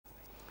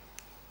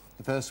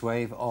The first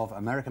wave of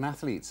American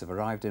athletes have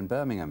arrived in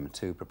Birmingham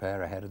to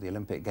prepare ahead of the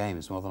Olympic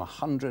Games. More than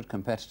 100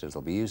 competitors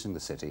will be using the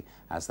city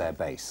as their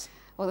base.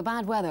 Well, the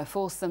bad weather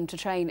forced them to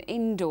train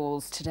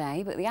indoors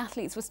today, but the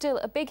athletes were still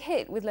a big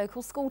hit with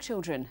local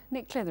schoolchildren.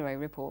 Nick Clitheroe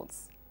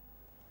reports.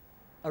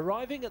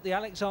 Arriving at the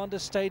Alexander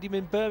Stadium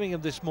in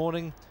Birmingham this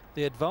morning,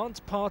 the advance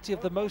party of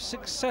the most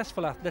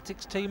successful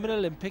athletics team in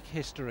Olympic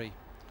history.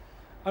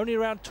 Only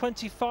around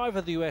 25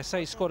 of the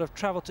USA squad have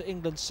travelled to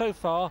England so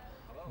far.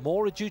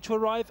 More are due to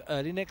arrive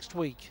early next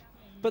week.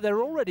 But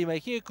they're already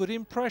making a good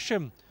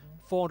impression.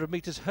 400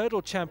 metres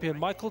hurdle champion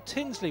Michael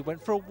Tinsley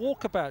went for a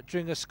walkabout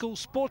during a school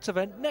sports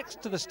event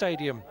next to the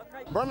stadium.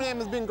 Birmingham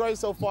has been great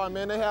so far,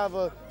 man. They have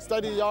a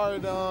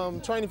study-yard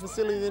training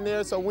facility in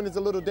there, so when it's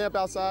a little damp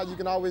outside, you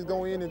can always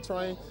go in and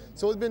train.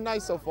 So it's been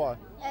nice so far.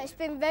 It's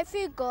been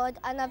very good,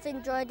 and I've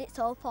enjoyed it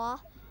so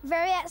far.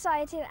 Very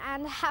excited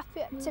and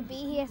happy to be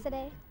here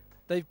today.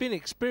 They've been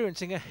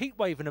experiencing a heat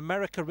wave in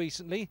America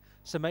recently,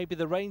 so maybe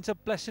the rain's a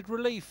blessed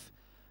relief.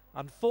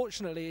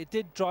 Unfortunately, it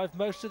did drive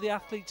most of the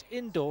athletes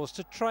indoors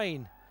to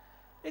train.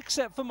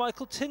 Except for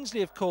Michael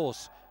Tinsley, of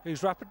course,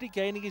 who's rapidly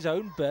gaining his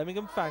own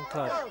Birmingham fan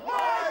club.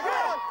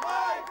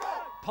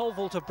 Pole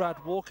vaulter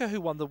Brad Walker, who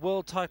won the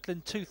world title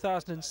in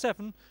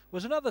 2007,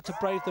 was another to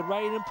brave the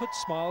rain and put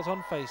smiles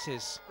on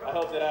faces. I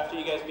hope that after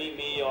you guys beat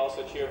me, you'll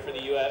also cheer for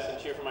the US and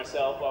cheer for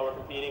myself while we're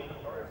competing.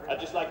 I'd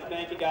just like to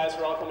thank you guys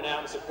for all coming out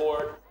and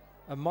support.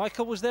 And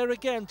Michael was there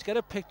again to get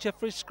a picture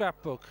for his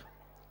scrapbook.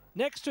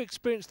 Next to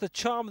experience the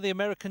charm of the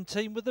American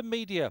team with the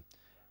media.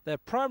 Their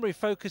primary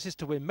focus is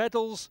to win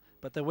medals,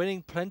 but they're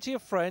winning plenty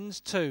of friends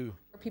too.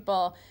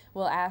 People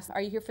will ask,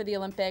 are you here for the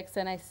Olympics?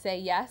 And I say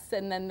yes,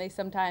 and then they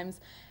sometimes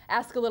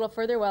ask a little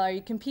further, well, are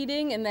you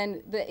competing? And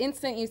then the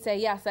instant you say,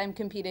 yes, I'm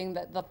competing,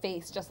 the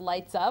face just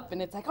lights up,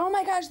 and it's like, oh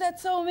my gosh,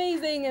 that's so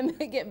amazing, and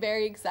they get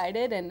very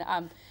excited and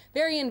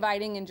very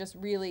inviting, and just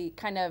really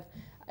kind of,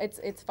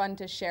 it's fun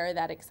to share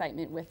that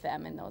excitement with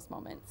them in those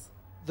moments.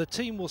 The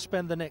team will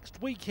spend the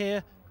next week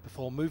here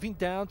before moving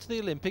down to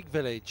the Olympic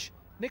Village.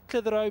 Nick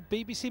Clitheroe,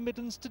 BBC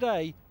Midlands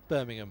Today,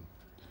 Birmingham.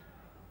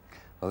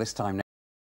 Well, this time next